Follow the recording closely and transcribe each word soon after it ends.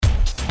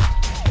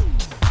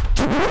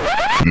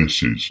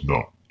This is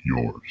not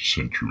your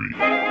century.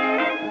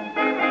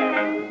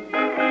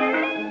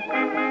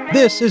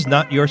 This is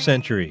Not Your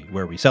Century,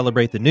 where we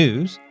celebrate the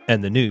news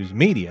and the news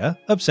media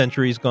of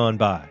centuries gone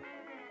by.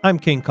 I'm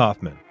King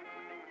Kaufman.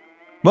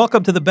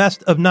 Welcome to the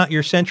best of Not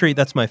Your Century.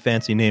 That's my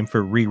fancy name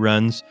for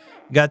reruns.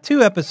 Got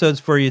 2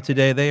 episodes for you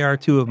today. They are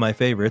 2 of my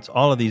favorites.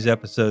 All of these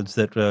episodes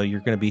that you're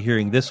going to be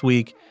hearing this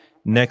week,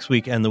 next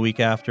week, and the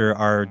week after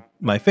are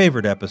my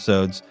favorite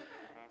episodes.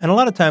 And a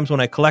lot of times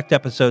when I collect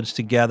episodes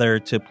together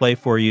to play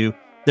for you,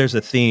 there's a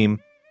theme.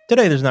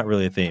 Today, there's not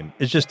really a theme.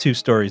 It's just 2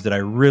 stories that I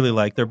really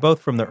like. They're both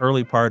from the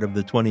early part of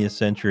the 20th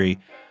century.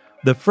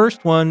 The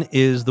first one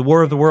is the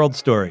War of the Worlds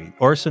story,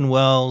 Orson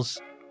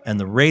Welles and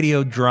the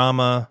radio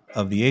drama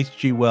of the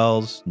H.G.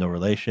 Wells, no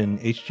relation,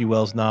 H.G.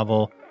 Wells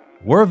novel,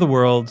 War of the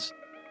Worlds.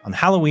 On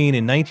Halloween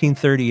in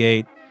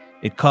 1938,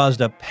 it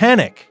caused a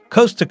panic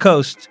coast to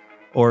coast,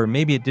 or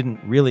maybe it didn't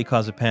really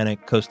cause a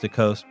panic coast to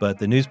coast, but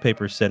the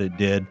newspapers said it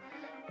did.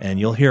 And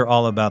you'll hear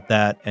all about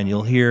that, and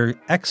you'll hear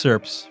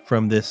excerpts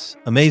from this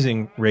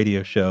amazing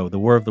radio show, The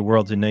War of the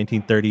Worlds in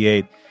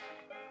 1938.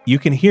 You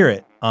can hear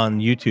it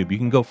on YouTube. You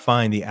can go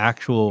find the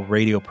actual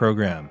radio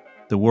program,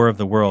 The War of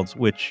the Worlds,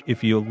 which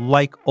if you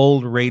like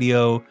old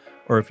radio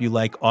or if you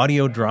like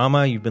audio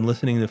drama, you've been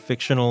listening to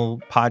fictional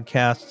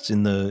podcasts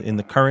in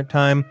the current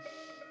time,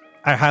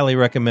 I highly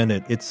recommend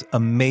it. It's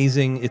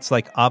amazing. It's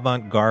like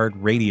avant-garde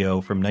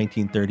radio from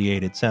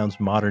 1938. It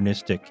sounds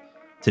modernistic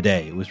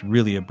today. It was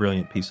really a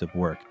brilliant piece of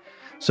work.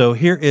 So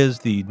here is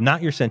the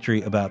Not Your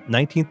Century about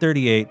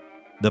 1938,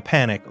 the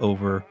panic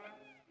over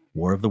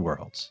War of the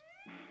Worlds.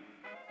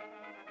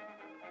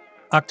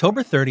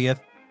 October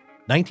 30th,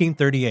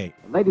 1938.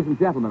 Ladies and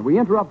gentlemen, we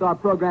interrupt our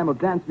program of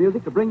dance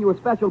music to bring you a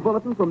special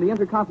bulletin from the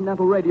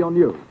Intercontinental Radio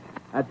News.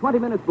 At 20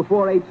 minutes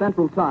before 8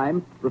 Central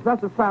Time,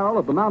 Professor Farrell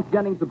of the Mount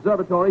Jennings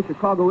Observatory,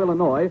 Chicago,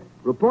 Illinois,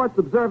 reports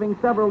observing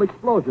several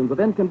explosions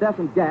of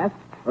incandescent gas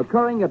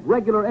occurring at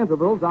regular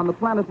intervals on the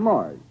planet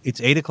Mars.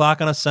 It's 8 o'clock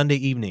on a Sunday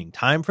evening,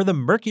 time for the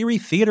Mercury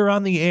Theater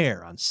on the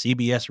air on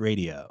CBS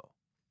Radio.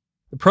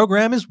 The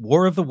program is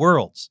War of the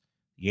Worlds,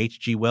 the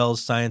H.G.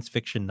 Wells science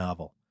fiction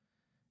novel.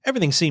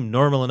 Everything seemed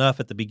normal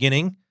enough at the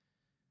beginning.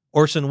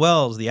 Orson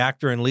Welles, the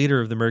actor and leader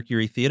of the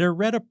Mercury Theater,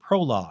 read a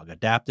prologue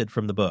adapted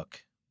from the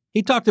book.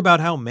 He talked about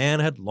how man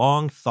had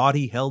long thought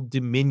he held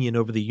dominion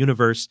over the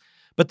universe,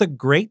 but the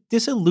great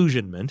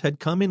disillusionment had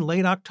come in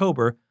late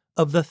October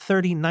of the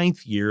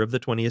 39th year of the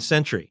 20th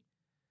century.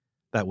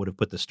 That would have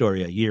put the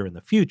story a year in the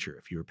future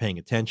if you were paying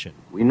attention.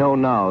 We know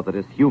now that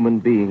as human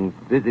beings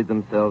busied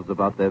themselves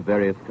about their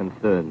various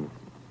concerns,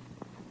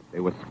 they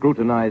were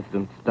scrutinized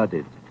and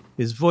studied.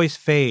 His voice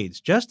fades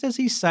just as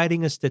he's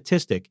citing a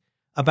statistic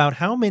about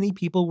how many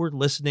people were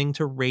listening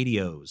to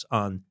radios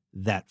on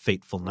that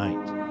fateful night.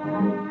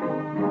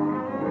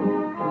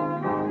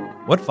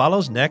 What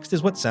follows next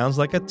is what sounds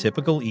like a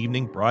typical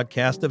evening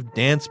broadcast of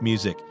dance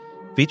music,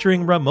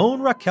 featuring Ramon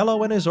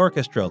Raquello and his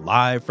orchestra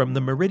live from the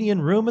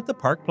Meridian Room at the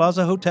Park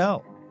Plaza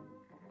Hotel.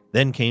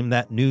 Then came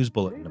that news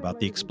bulletin about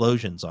the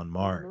explosions on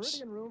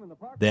Mars.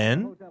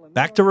 Then,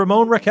 back to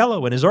Ramon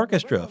Raquello and his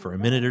orchestra for a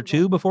minute or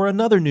 2 before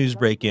another news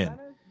break-in,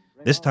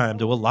 this time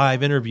to a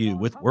live interview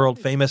with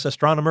world-famous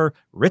astronomer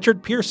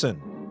Richard Pearson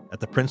at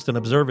the Princeton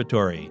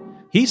Observatory.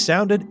 He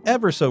sounded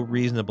ever so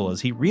reasonable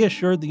as he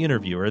reassured the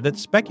interviewer that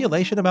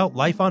speculation about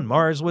life on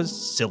Mars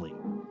was silly,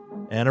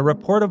 and a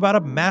report about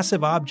a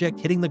massive object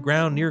hitting the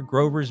ground near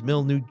Grover's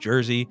Mill, New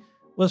Jersey,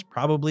 was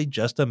probably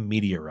just a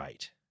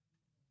meteorite.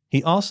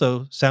 He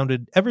also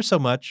sounded ever so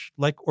much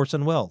like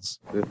Orson Welles.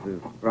 This is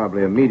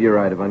probably a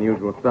meteorite of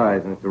unusual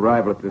size, and its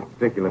arrival at this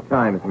particular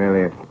time is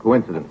merely a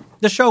coincidence.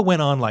 The show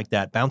went on like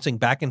that, bouncing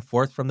back and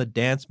forth from the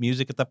dance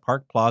music at the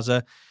Park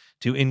Plaza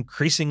to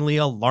increasingly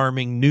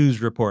alarming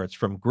news reports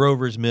from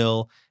Grover's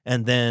Mill,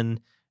 and then,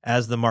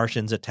 as the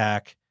Martians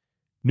attack,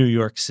 New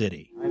York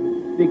City.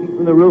 I'm speaking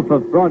from the roof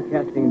of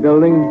Broadcasting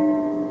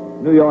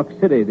Building, New York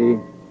City.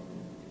 The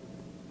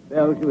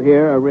bells you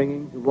hear are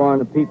ringing to warn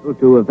the people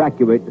to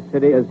evacuate the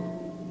city as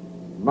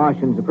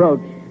Martians approach.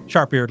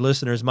 Sharp-eared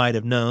listeners might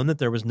have known that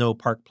there was no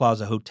Park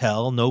Plaza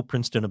Hotel, no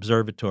Princeton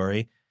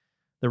Observatory.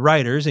 The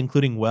writers,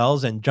 including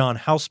Wells and John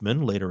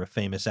Houseman, later a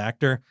famous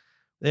actor,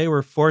 they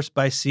were forced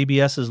by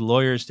CBS's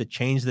lawyers to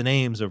change the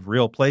names of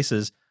real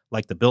places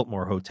like the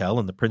Biltmore Hotel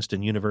and the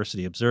Princeton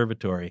University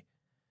Observatory.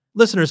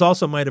 Listeners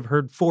also might have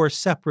heard 4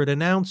 separate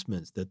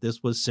announcements that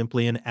this was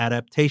simply an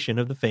adaptation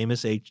of the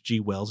famous H.G.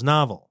 Wells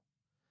novel.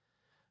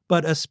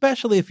 But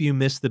especially if you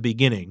missed the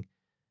beginning,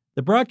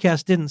 the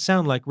broadcast didn't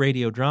sound like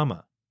radio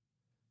drama.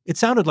 It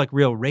sounded like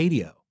real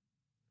radio.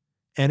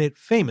 And it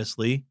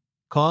famously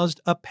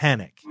caused a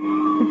panic.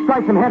 It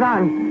strikes them head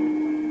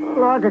on.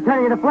 Lord, they're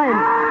turning into flames.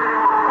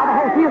 The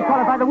whole field's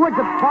caught up by the woods,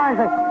 the barns,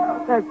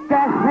 the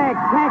gas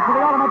tanks of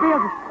the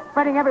automobiles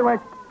spreading everywhere.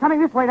 It's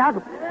coming this way now,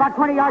 about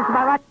 20 yards to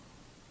my right.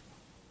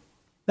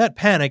 That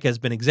panic has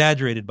been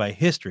exaggerated by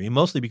history,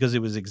 mostly because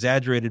it was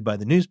exaggerated by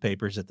the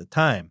newspapers at the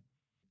time.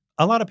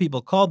 A lot of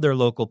people called their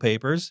local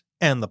papers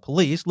and the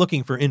police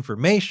looking for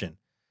information,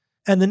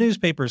 and the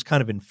newspapers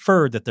kind of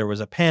inferred that there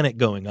was a panic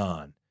going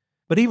on.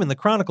 But even the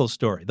Chronicle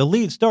story, the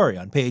lead story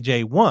on page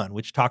A1,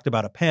 which talked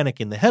about a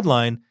panic in the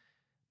headline,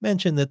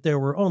 mentioned that there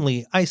were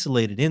only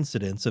isolated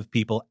incidents of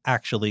people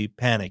actually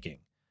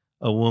panicking.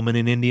 A woman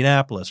in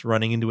Indianapolis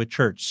running into a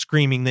church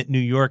screaming that New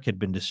York had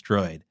been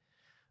destroyed.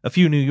 A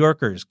few New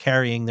Yorkers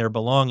carrying their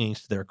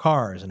belongings to their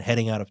cars and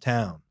heading out of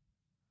town.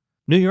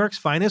 New York's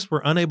finest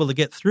were unable to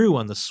get through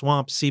on the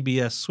swamp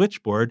CBS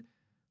switchboard,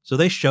 so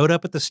they showed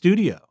up at the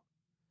studio.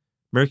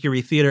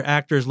 Mercury Theater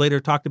actors later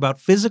talked about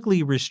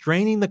physically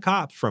restraining the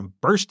cops from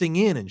bursting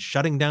in and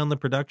shutting down the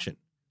production.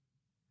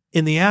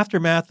 In the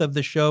aftermath of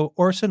the show,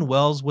 Orson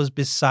Welles was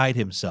beside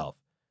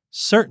himself,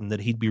 certain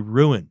that he'd be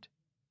ruined.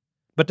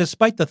 But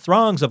despite the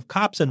throngs of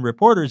cops and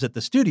reporters at the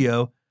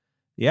studio,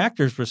 the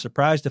actors were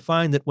surprised to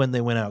find that when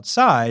they went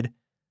outside,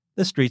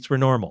 the streets were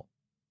normal.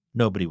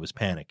 Nobody was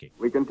panicking.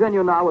 We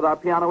continue now with our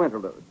piano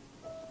interlude.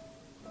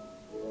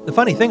 The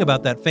funny thing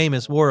about that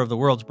famous War of the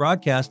Worlds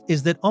broadcast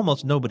is that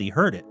almost nobody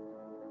heard it.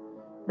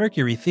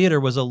 Mercury Theater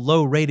was a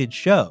low-rated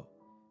show.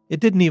 It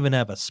didn't even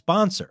have a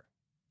sponsor.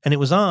 And it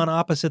was on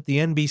opposite the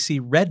NBC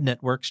Red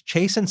Network's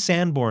Chase and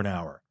Sanborn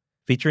Hour,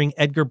 featuring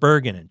Edgar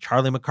Bergen and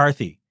Charlie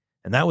McCarthy,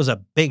 and that was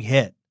a big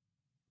hit.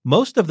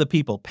 Most of the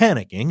people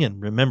panicking,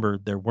 and remember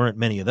there weren't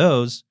many of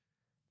those,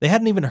 they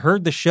hadn't even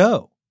heard the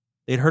show.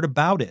 They'd heard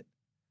about it.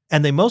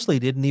 And they mostly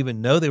didn't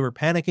even know they were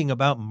panicking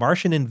about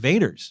Martian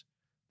invaders.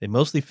 They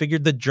mostly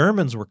figured the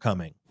Germans were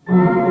coming.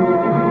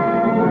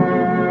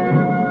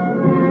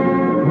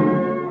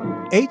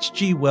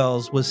 H.G.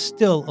 Wells was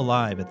still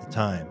alive at the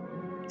time,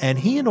 and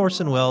he and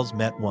Orson Welles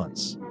met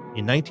once,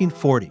 in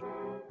 1940,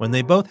 when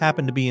they both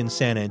happened to be in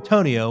San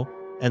Antonio,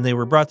 and they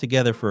were brought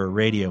together for a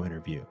radio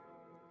interview.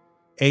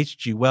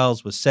 H.G.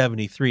 Wells was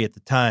 73 at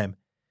the time.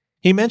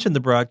 He mentioned the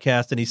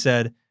broadcast and he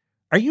said,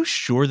 "Are you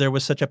sure there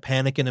was such a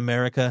panic in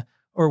America,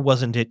 or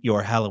wasn't it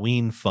your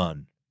Halloween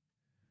fun?"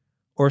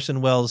 Orson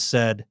Welles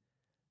said,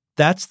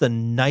 "That's the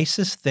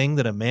nicest thing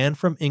that a man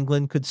from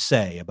England could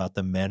say about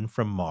the men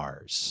from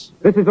Mars."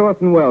 This is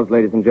Orson Welles,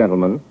 ladies and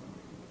gentlemen.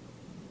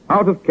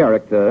 Out of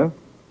character,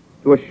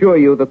 to assure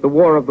you that the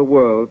War of the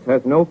Worlds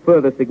has no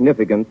further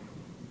significance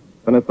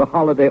than as the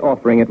holiday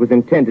offering it was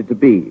intended to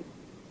be.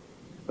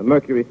 The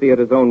Mercury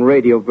Theater's own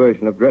radio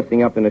version of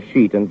dressing up in a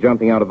sheet and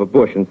jumping out of a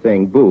bush and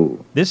saying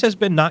boo. This has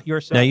been Not Your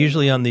Century. Now,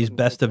 usually on these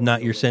Best of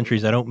Not Your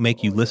Centuries, I don't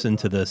make you listen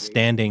to the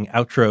standing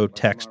outro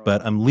text,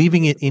 but I'm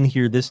leaving it in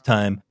here this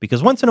time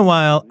because once in a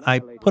while, I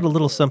put a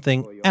little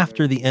something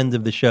after the end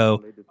of the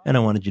show, and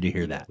I wanted you to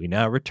hear that. We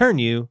now return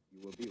you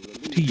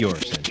to your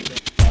century.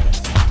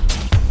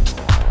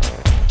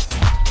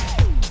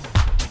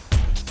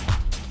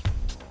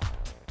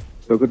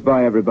 So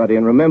goodbye, everybody,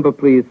 and remember,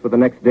 please, for the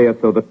next day or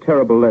so, the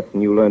terrible lesson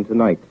you learned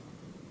tonight.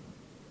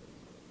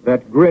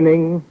 That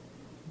grinning,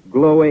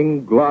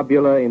 glowing,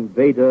 globular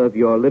invader of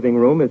your living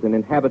room is an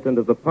inhabitant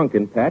of the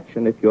pumpkin patch,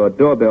 and if your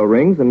doorbell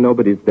rings and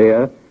nobody's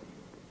there,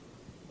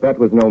 that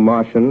was no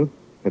Martian,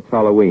 it's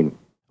Halloween.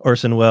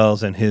 Orson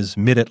Welles and his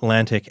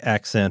mid-Atlantic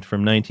accent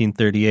from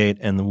 1938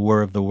 and the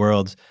War of the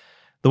Worlds.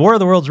 The War of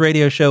the Worlds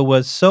radio show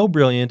was so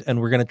brilliant, and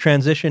we're going to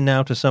transition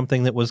now to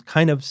something that was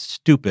kind of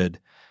stupid,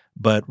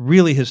 but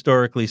really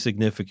historically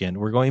significant.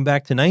 We're going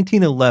back to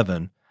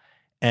 1911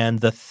 and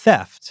the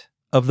theft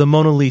of the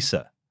Mona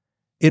Lisa.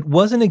 It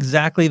wasn't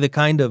exactly the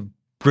kind of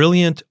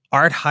brilliant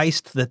art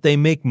heist that they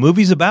make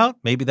movies about.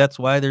 Maybe that's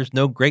why there's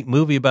no great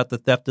movie about the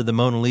theft of the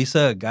Mona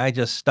Lisa. A guy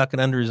just stuck it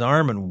under his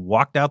arm and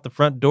walked out the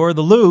front door of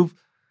the Louvre.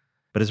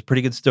 But it's a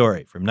pretty good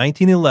story. From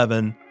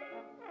 1911,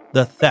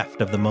 the theft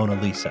of the Mona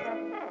Lisa.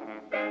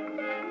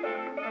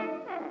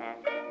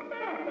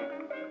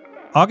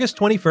 August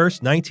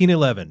 21st,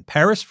 1911,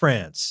 Paris,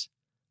 France.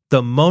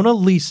 The Mona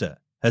Lisa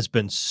has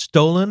been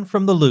stolen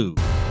from the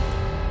Louvre.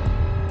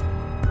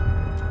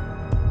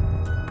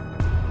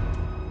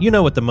 You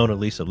know what the Mona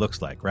Lisa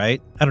looks like,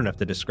 right? I don't have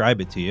to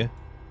describe it to you.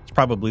 It's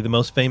probably the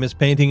most famous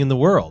painting in the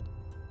world.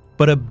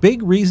 But a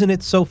big reason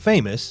it's so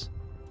famous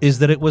is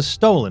that it was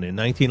stolen in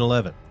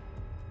 1911.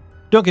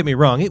 Don't get me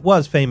wrong, it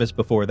was famous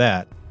before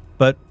that,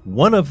 but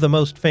one of the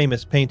most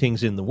famous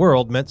paintings in the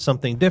world meant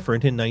something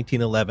different in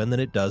 1911 than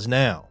it does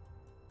now.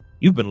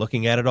 You've been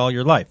looking at it all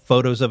your life.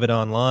 Photos of it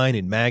online,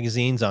 in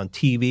magazines, on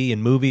TV,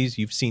 in movies.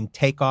 You've seen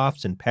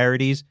takeoffs and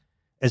parodies.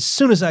 As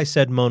soon as I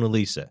said Mona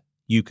Lisa,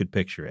 you could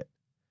picture it.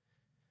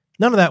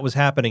 None of that was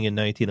happening in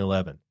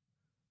 1911.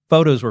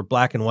 Photos were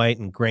black and white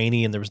and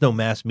grainy, and there was no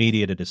mass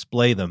media to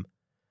display them.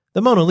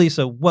 The Mona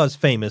Lisa was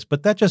famous,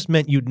 but that just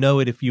meant you'd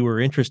know it if you were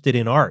interested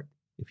in art,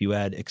 if you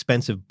had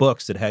expensive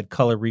books that had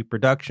color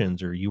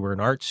reproductions, or you were an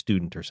art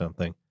student or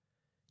something.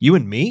 You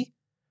and me?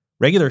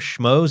 Regular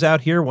schmoes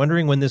out here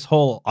wondering when this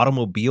whole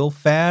automobile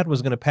fad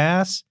was going to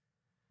pass?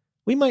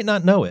 We might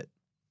not know it.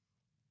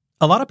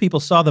 A lot of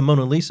people saw the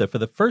Mona Lisa for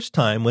the first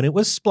time when it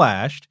was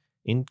splashed,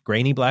 in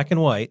grainy black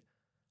and white,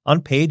 on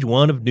page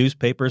 1 of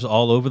newspapers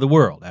all over the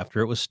world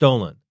after it was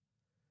stolen.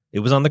 It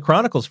was on the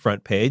Chronicle's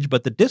front page,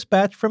 but the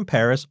dispatch from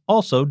Paris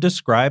also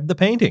described the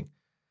painting.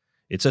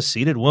 It's a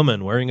seated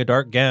woman wearing a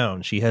dark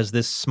gown. She has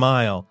this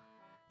smile.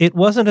 It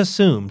wasn't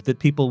assumed that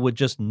people would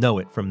just know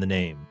it from the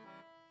name.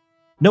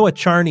 Noah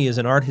Charney is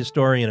an art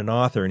historian and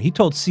author, and he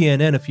told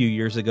CNN a few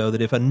years ago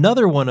that if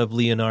another one of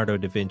Leonardo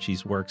da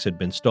Vinci's works had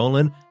been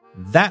stolen,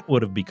 that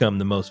would have become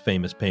the most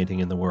famous painting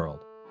in the world.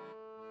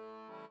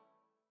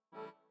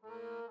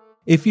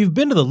 If you've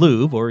been to the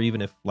Louvre, or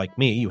even if, like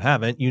me, you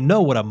haven't, you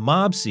know what a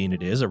mob scene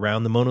it is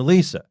around the Mona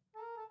Lisa.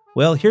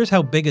 Well, here's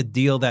how big a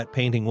deal that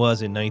painting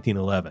was in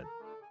 1911.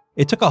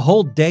 It took a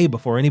whole day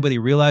before anybody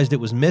realized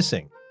it was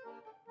missing.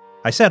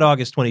 I said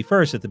August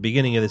 21st at the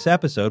beginning of this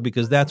episode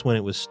because that's when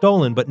it was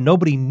stolen, but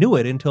nobody knew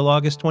it until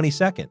August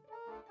 22nd.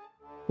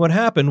 What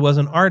happened was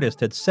an artist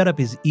had set up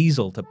his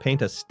easel to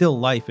paint a still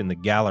life in the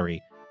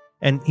gallery,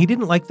 and he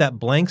didn't like that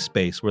blank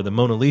space where the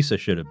Mona Lisa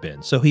should have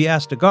been, so he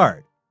asked a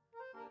guard.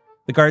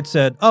 The guard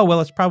said, "Oh,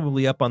 well, it's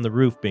probably up on the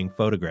roof being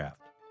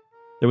photographed."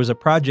 There was a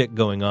project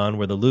going on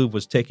where the Louvre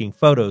was taking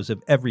photos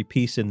of every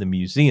piece in the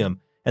museum,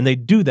 and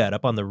they'd do that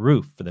up on the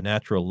roof for the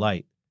natural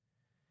light.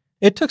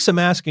 It took some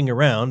asking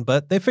around,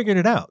 but they figured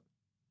it out.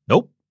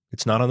 Nope,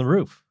 it's not on the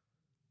roof.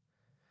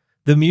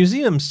 The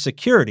museum's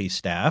security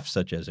staff,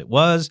 such as it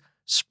was,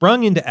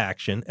 sprung into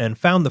action and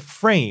found the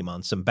frame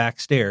on some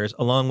back stairs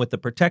along with the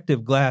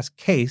protective glass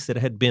case that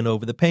had been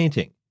over the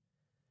painting.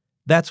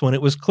 That's when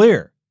it was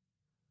clear.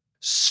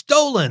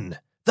 Stolen!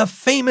 The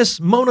famous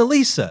Mona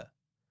Lisa!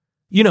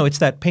 You know, it's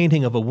that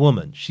painting of a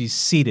woman. She's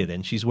seated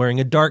and she's wearing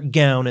a dark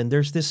gown and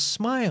there's this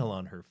smile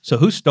on her face. So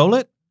who stole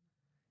it?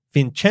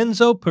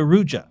 Vincenzo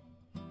Peruggia.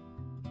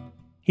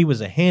 He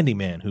was a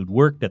handyman who'd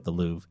worked at the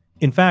Louvre.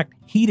 In fact,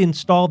 he'd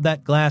installed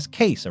that glass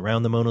case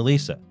around the Mona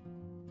Lisa.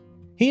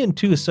 He and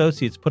two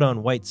associates put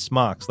on white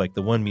smocks like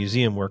the one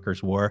museum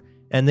workers wore,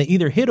 and they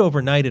either hid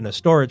overnight in a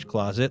storage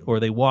closet or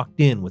they walked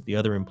in with the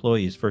other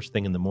employees first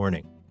thing in the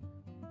morning.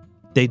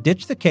 They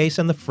ditched the case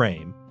and the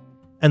frame,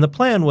 and the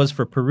plan was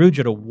for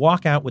Peruggia to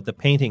walk out with the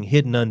painting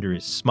hidden under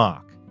his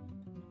smock.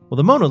 Well,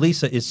 the Mona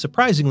Lisa is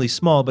surprisingly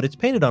small, but it's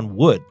painted on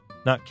wood,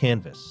 not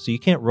canvas, so you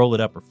can't roll it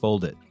up or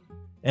fold it.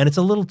 And it's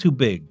a little too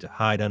big to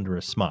hide under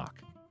a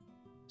smock.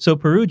 So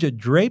Peruggia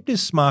draped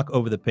his smock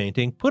over the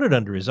painting, put it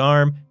under his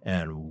arm,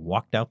 and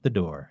walked out the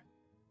door.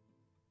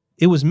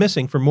 It was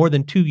missing for more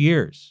than 2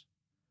 years.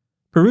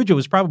 Peruggia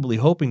was probably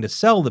hoping to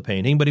sell the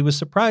painting, but he was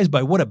surprised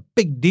by what a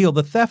big deal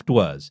the theft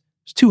was.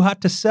 It was too hot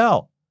to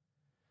sell.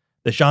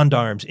 The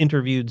gendarmes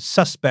interviewed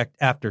suspect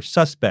after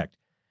suspect.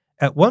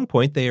 At one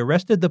point, they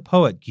arrested the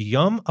poet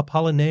Guillaume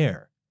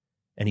Apollinaire,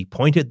 and he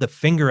pointed the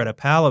finger at a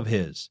pal of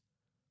his,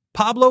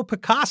 Pablo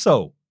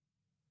Picasso.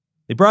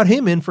 They brought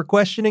him in for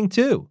questioning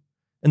too,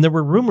 and there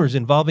were rumors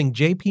involving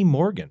J.P.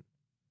 Morgan.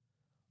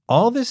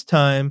 All this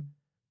time,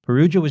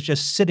 Peruggia was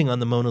just sitting on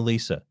the Mona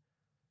Lisa.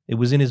 It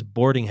was in his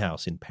boarding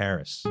house in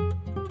Paris.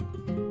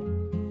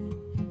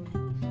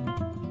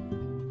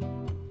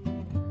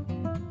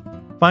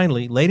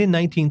 Finally, late in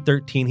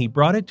 1913, he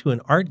brought it to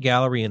an art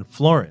gallery in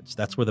Florence.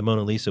 That's where the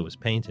Mona Lisa was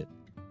painted.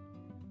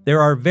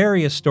 There are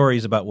various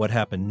stories about what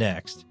happened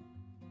next.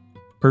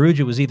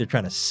 Peruggia was either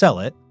trying to sell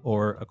it,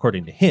 or,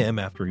 according to him,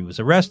 after he was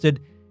arrested,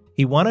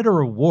 he wanted a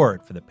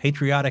reward for the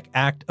patriotic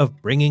act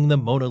of bringing the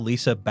Mona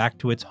Lisa back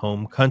to its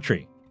home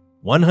country,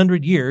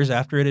 100 years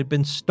after it had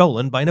been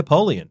stolen by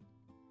Napoleon.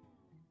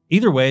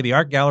 Either way, the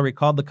art gallery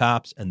called the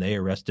cops and they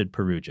arrested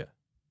Peruggia.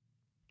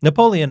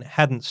 Napoleon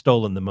hadn't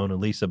stolen the Mona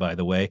Lisa, by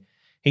the way.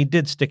 He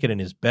did stick it in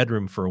his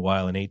bedroom for a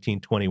while in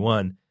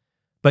 1821.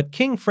 But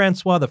King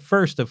Francois I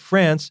of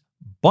France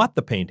bought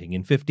the painting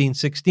in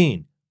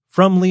 1516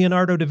 from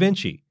Leonardo da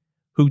Vinci,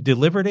 who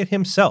delivered it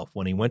himself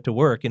when he went to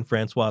work in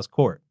Francois'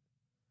 court.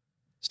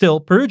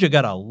 Still, Peruggia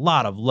got a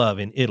lot of love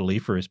in Italy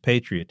for his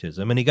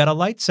patriotism, and he got a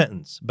light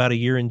sentence, about a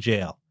year in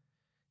jail.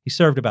 He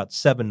served about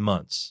 7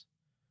 months.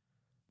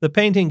 The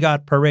painting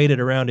got paraded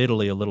around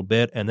Italy a little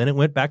bit, and then it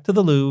went back to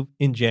the Louvre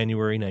in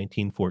January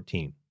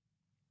 1914.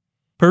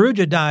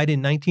 Peruggia died in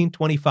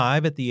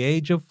 1925 at the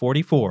age of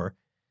 44,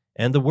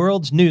 and the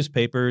world's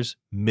newspapers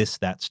missed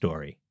that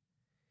story.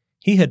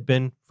 He had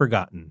been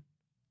forgotten.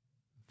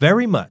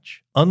 Very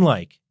much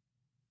unlike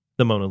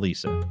the Mona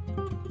Lisa.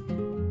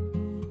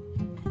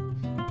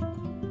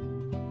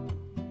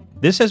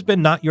 This has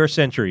been Not Your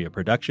Century, a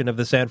production of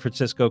the San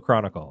Francisco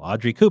Chronicle.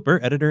 Audrey Cooper,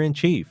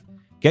 editor-in-chief.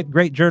 Get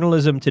great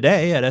journalism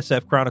today at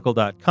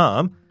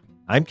sfchronicle.com.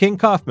 I'm King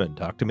Kaufman.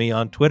 Talk to me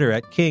on Twitter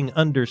at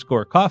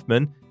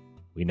King_Kaufman.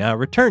 We now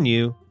return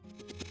you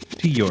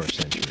to your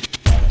century.